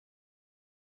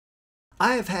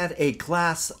I have had a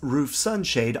glass roof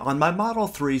sunshade on my Model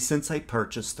 3 since I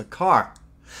purchased the car.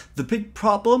 The big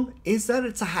problem is that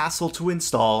it's a hassle to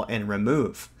install and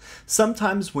remove.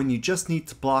 Sometimes when you just need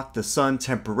to block the sun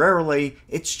temporarily,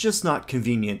 it's just not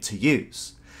convenient to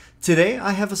use. Today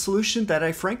I have a solution that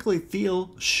I frankly feel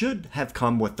should have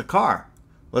come with the car.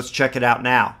 Let's check it out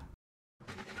now.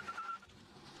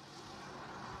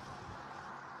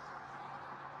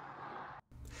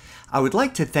 I would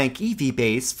like to thank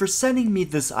EVBASE for sending me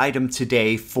this item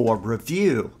today for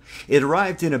review. It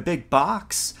arrived in a big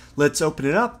box. Let's open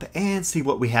it up and see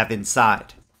what we have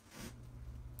inside.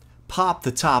 Pop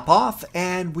the top off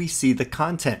and we see the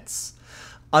contents.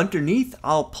 Underneath,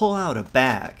 I'll pull out a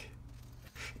bag.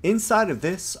 Inside of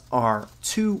this are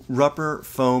two rubber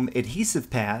foam adhesive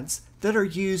pads that are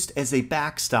used as a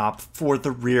backstop for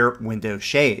the rear window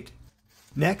shade.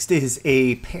 Next is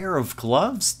a pair of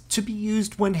gloves to be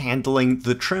used when handling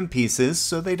the trim pieces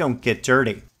so they don't get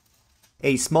dirty.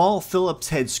 A small Phillips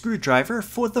head screwdriver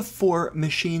for the 4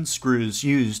 machine screws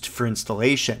used for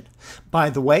installation. By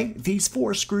the way, these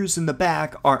 4 screws in the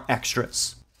bag are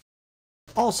extras.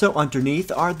 Also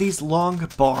underneath are these long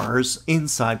bars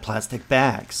inside plastic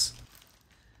bags.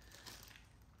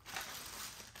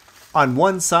 On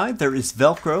one side there is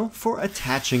Velcro for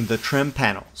attaching the trim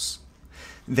panels.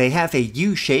 They have a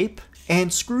U shape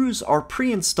and screws are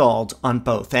pre-installed on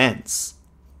both ends.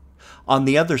 On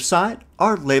the other side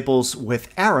are labels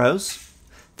with arrows.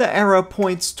 The arrow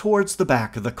points towards the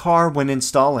back of the car when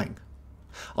installing.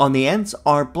 On the ends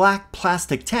are black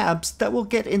plastic tabs that will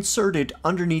get inserted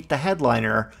underneath the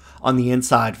headliner on the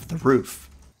inside of the roof.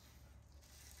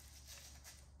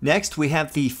 Next we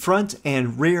have the front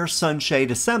and rear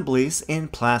sunshade assemblies in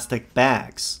plastic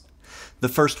bags. The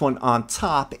first one on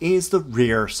top is the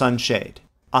rear sunshade.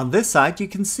 On this side you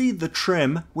can see the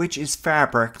trim, which is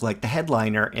fabric like the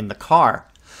headliner in the car.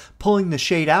 Pulling the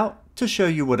shade out to show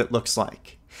you what it looks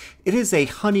like. It is a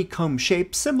honeycomb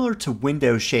shape similar to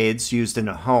window shades used in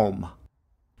a home.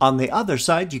 On the other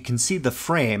side you can see the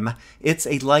frame. It's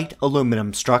a light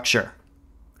aluminum structure.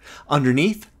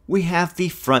 Underneath we have the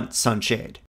front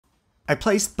sunshade. I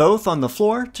placed both on the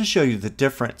floor to show you the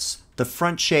difference. The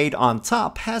front shade on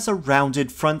top has a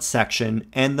rounded front section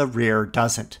and the rear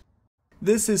doesn't.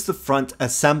 This is the front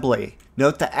assembly.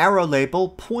 Note the arrow label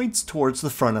points towards the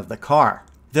front of the car.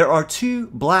 There are 2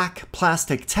 black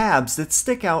plastic tabs that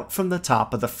stick out from the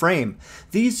top of the frame.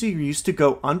 These are used to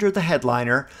go under the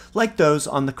headliner like those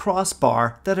on the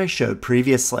crossbar that I showed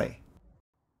previously.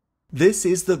 This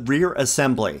is the rear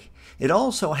assembly. It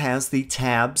also has the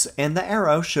tabs and the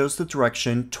arrow shows the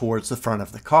direction towards the front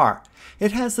of the car.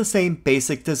 It has the same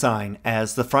basic design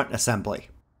as the front assembly.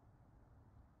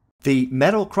 The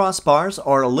metal crossbars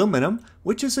are aluminum,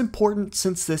 which is important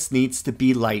since this needs to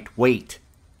be lightweight.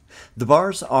 The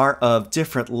bars are of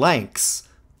different lengths.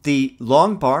 The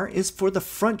long bar is for the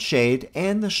front shade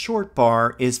and the short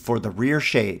bar is for the rear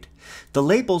shade. The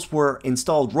labels were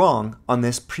installed wrong on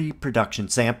this pre-production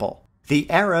sample. The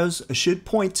arrows should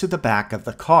point to the back of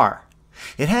the car.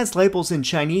 It has labels in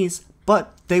Chinese,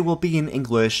 but they will be in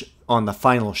English on the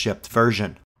final shipped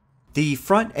version. The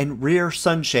front and rear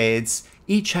sunshades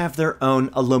each have their own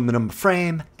aluminum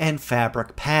frame and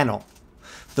fabric panel.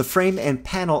 The frame and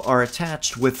panel are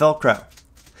attached with Velcro.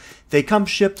 They come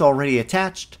shipped already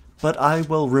attached, but I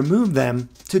will remove them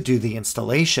to do the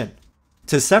installation.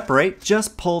 To separate,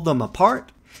 just pull them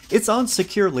apart. It's on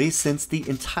securely since the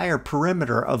entire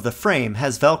perimeter of the frame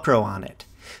has Velcro on it.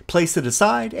 Place it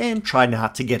aside and try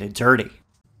not to get it dirty.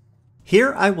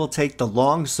 Here I will take the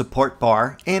long support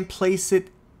bar and place it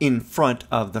in front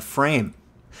of the frame.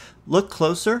 Look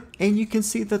closer and you can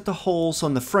see that the holes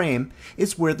on the frame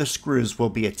is where the screws will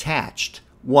be attached,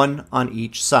 one on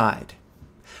each side.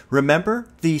 Remember,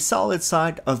 the solid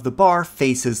side of the bar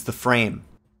faces the frame.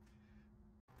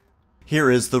 Here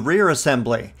is the rear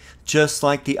assembly. Just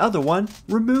like the other one,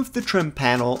 remove the trim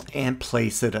panel and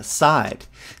place it aside.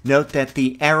 Note that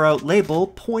the arrow label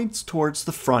points towards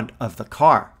the front of the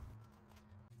car.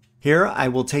 Here I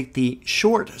will take the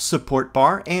short support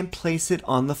bar and place it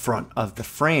on the front of the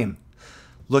frame.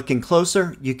 Looking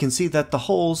closer, you can see that the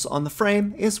holes on the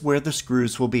frame is where the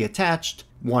screws will be attached,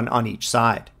 one on each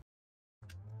side.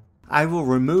 I will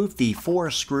remove the 4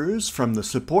 screws from the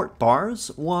support bars,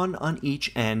 one on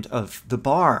each end of the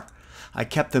bar. I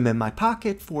kept them in my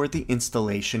pocket for the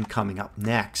installation coming up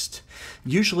next.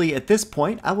 Usually at this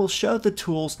point I will show the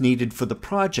tools needed for the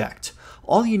project.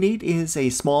 All you need is a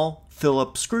small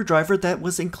Phillips screwdriver that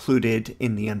was included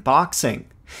in the unboxing.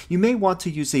 You may want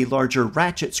to use a larger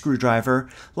ratchet screwdriver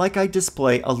like I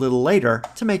display a little later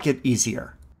to make it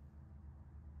easier.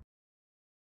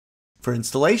 For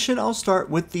installation, I'll start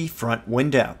with the front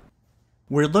window.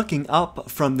 We're looking up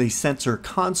from the center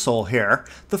console here.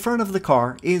 The front of the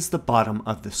car is the bottom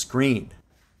of the screen.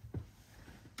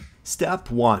 Step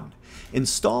 1.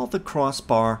 Install the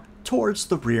crossbar towards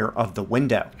the rear of the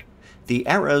window. The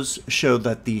arrows show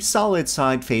that the solid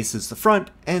side faces the front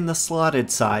and the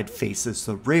slotted side faces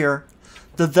the rear.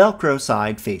 The Velcro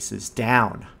side faces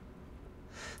down.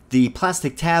 The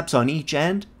plastic tabs on each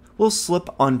end will slip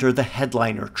under the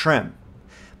headliner trim.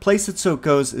 Place it so it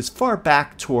goes as far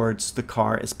back towards the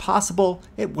car as possible.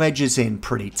 It wedges in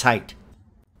pretty tight.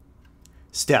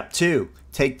 Step 2.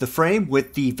 Take the frame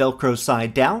with the Velcro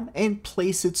side down and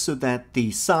place it so that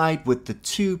the side with the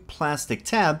two plastic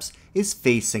tabs is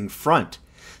facing front.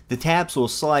 The tabs will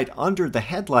slide under the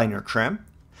headliner trim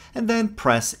and then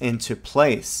press into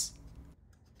place.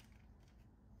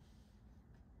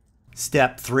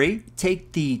 Step 3.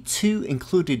 Take the two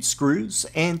included screws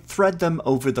and thread them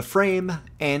over the frame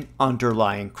and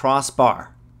underlying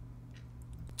crossbar.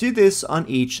 Do this on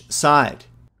each side.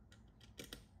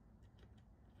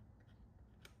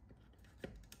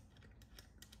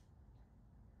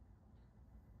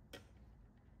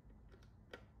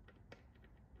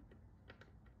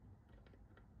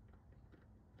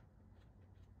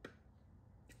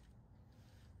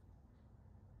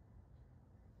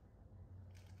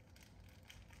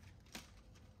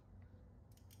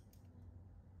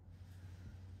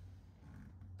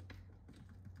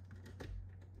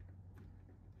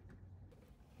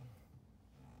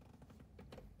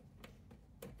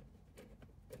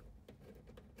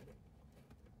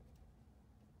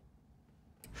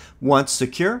 Once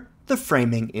secure, the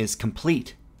framing is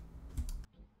complete.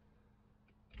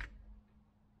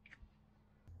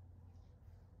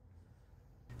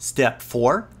 Step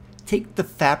 4. Take the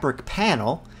fabric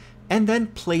panel and then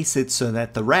place it so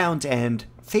that the round end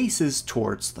faces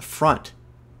towards the front.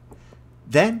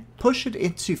 Then push it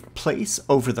into place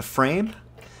over the frame.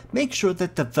 Make sure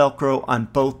that the Velcro on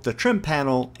both the trim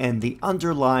panel and the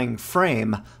underlying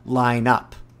frame line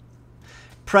up.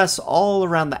 Press all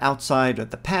around the outside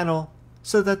of the panel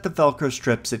so that the Velcro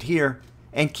strips adhere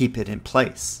and keep it in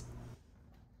place.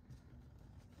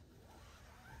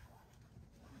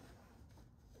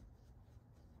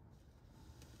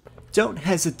 Don't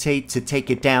hesitate to take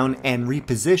it down and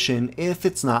reposition if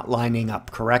it's not lining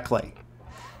up correctly.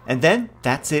 And then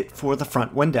that's it for the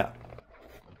front window.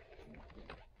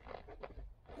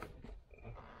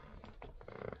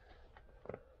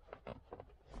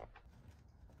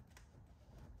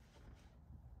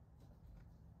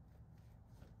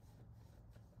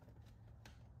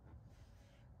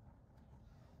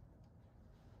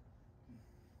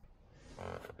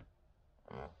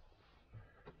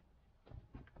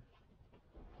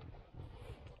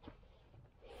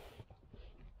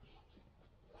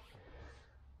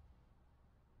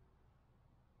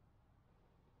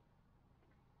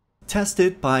 Test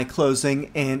it by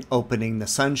closing and opening the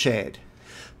sunshade.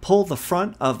 Pull the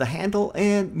front of the handle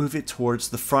and move it towards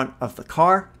the front of the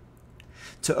car.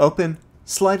 To open,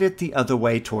 slide it the other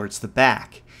way towards the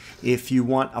back. If you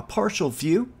want a partial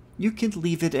view, you can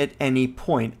leave it at any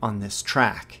point on this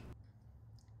track.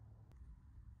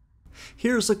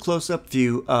 Here's a close-up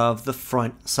view of the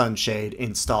front sunshade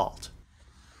installed.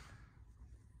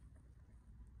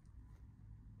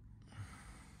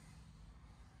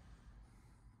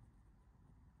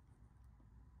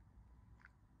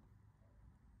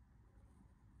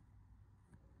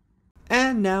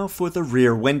 And now for the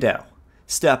rear window.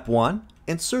 Step 1.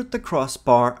 Insert the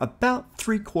crossbar about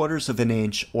 3/4 of an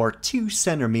inch or 2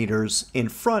 centimeters in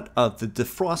front of the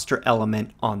defroster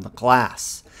element on the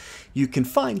glass. You can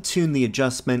fine-tune the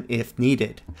adjustment if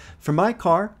needed. For my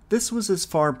car, this was as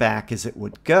far back as it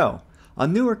would go.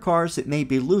 On newer cars it may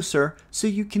be looser, so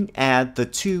you can add the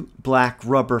 2 black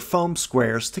rubber foam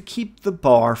squares to keep the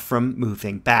bar from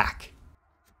moving back.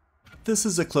 This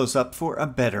is a close-up for a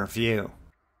better view.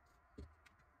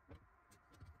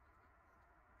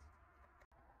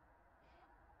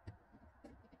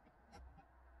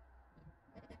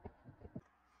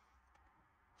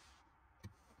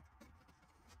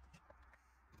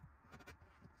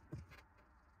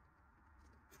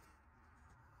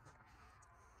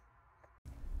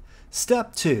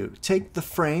 Step 2. Take the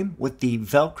frame with the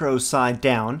Velcro side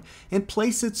down and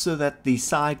place it so that the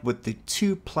side with the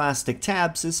 2 plastic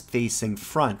tabs is facing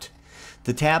front.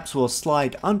 The tabs will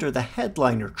slide under the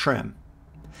headliner trim.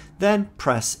 Then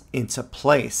press into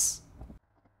place.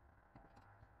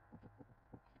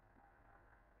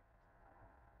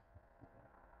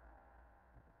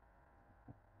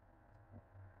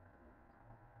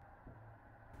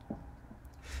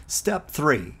 Step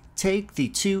 3. take the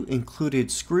 2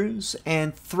 included screws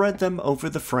and thread them over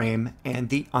the frame and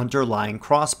the underlying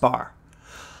crossbar.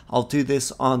 I'll do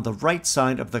this on the right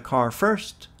side of the car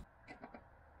first.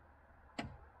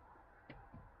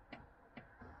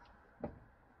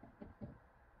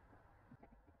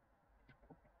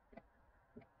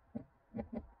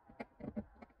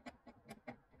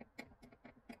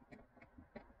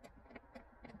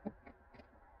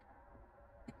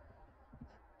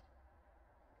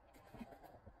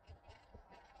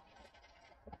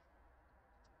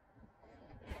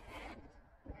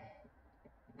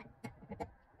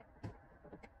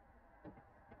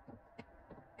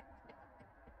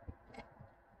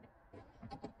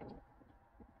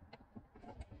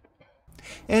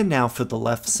 And now for the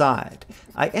left side.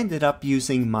 I ended up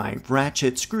using my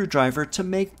ratchet screwdriver to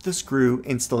make the screw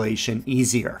installation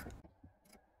easier.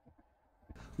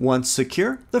 Once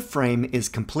secure, the frame is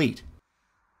complete.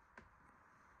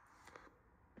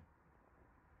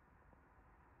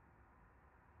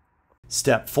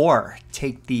 Step 4.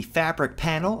 Take the fabric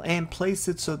panel and place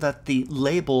it so that the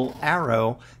label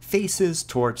arrow faces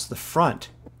towards the front.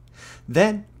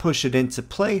 Then push it into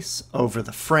place over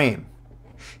the frame.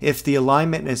 If the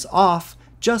alignment is off,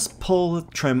 just pull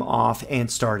the trim off and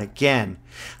start again.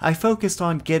 I focused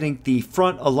on getting the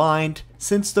front aligned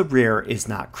since the rear is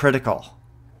not critical.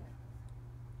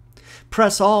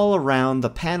 Press all around the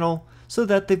panel so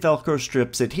that the Velcro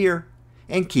strips adhere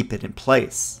and keep it in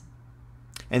place.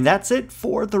 And that's it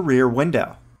for the rear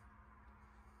window.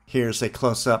 Here's a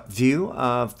close-up view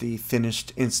of the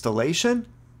finished installation.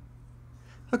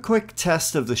 A quick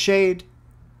test of the shade,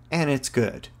 and it's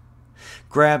good.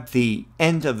 Grab the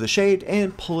end of the shade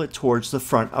and pull it towards the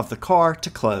front of the car to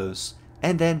close,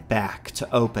 and then back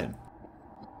to open.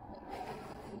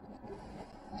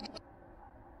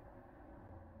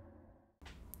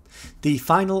 The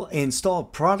final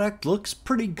installed product looks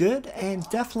pretty good and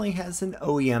definitely has an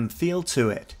OEM feel to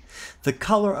it. The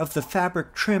color of the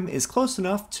fabric trim is close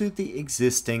enough to the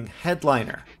existing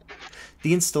headliner.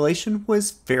 The installation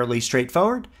was fairly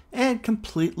straightforward and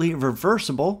completely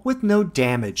reversible with no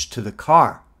damage to the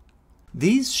car.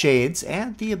 These shades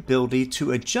add the ability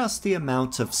to adjust the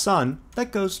amount of sun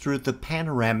that goes through the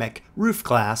panoramic roof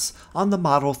glass on the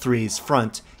Model 3's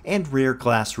front and rear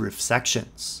glass roof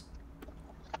sections.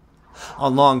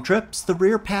 On long trips, the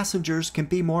rear passengers can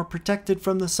be more protected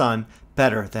from the sun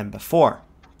better than before.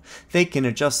 They can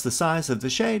adjust the size of the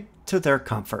shade to their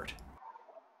comfort.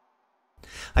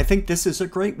 I think this is a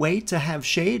great way to have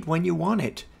shade when you want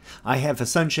it. I have a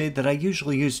sunshade that I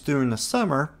usually use during the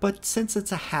summer, but since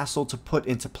it's a hassle to put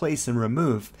into place and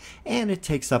remove, and it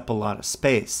takes up a lot of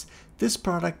space, this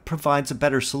product provides a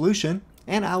better solution,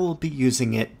 and I will be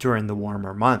using it during the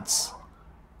warmer months.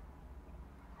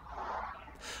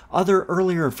 Other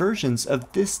earlier versions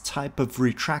of this type of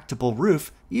retractable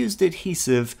roof used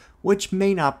adhesive, which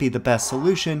may not be the best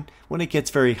solution when it gets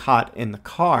very hot in the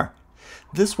car.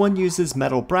 This one uses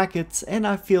metal brackets and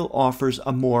I feel offers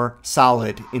a more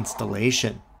solid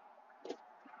installation.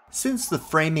 Since the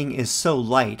framing is so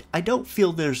light, I don't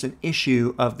feel there's an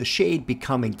issue of the shade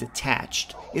becoming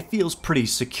detached. It feels pretty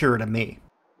secure to me.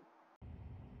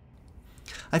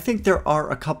 I think there are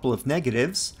a couple of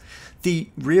negatives. The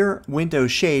rear window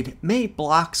shade may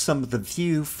block some of the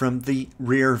view from the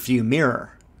rear view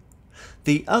mirror.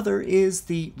 The other is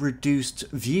the reduced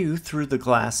view through the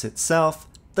glass itself.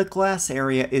 The glass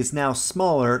area is now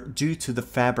smaller due to the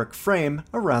fabric frame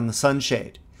around the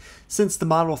sunshade. Since the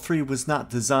Model 3 was not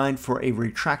designed for a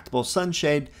retractable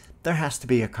sunshade, there has to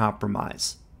be a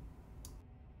compromise.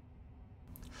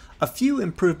 A few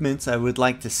improvements I would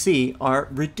like to see are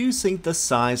reducing the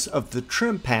size of the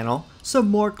trim panel so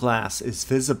more glass is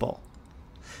visible.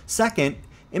 Second,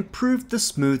 improve the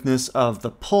smoothness of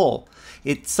the pull.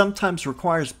 It sometimes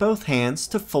requires both hands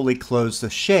to fully close the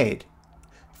shade.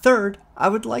 Third, I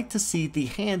would like to see the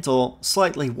handle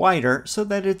slightly wider so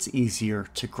that it's easier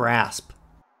to grasp.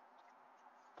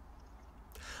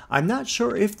 I'm not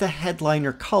sure if the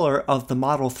headliner color of the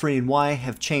Model 3 and Y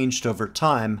have changed over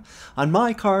time. On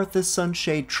my car, the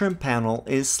sunshade trim panel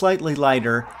is slightly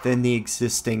lighter than the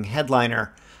existing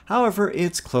headliner. However,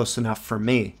 it's close enough for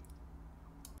me.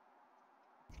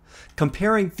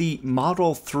 Comparing the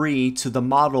Model 3 to the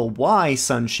Model Y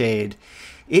sunshade,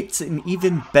 it's an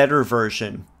even better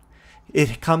version.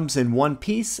 It comes in one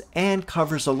piece and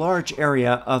covers a large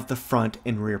area of the front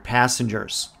and rear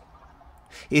passengers.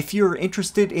 If you're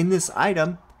interested in this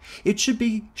item, it should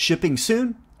be shipping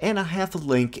soon, and I have a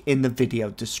link in the video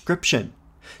description.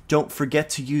 Don't forget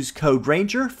to use code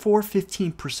RANGER for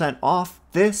 15% off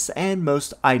this and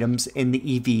most items in the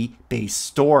EVBASE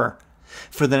store.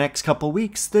 For the next couple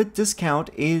weeks, the discount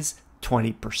is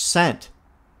 20%.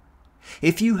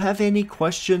 If you have any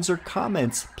questions or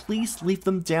comments, please leave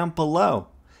them down below.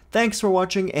 Thanks for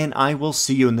watching, and I will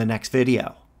see you in the next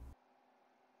video.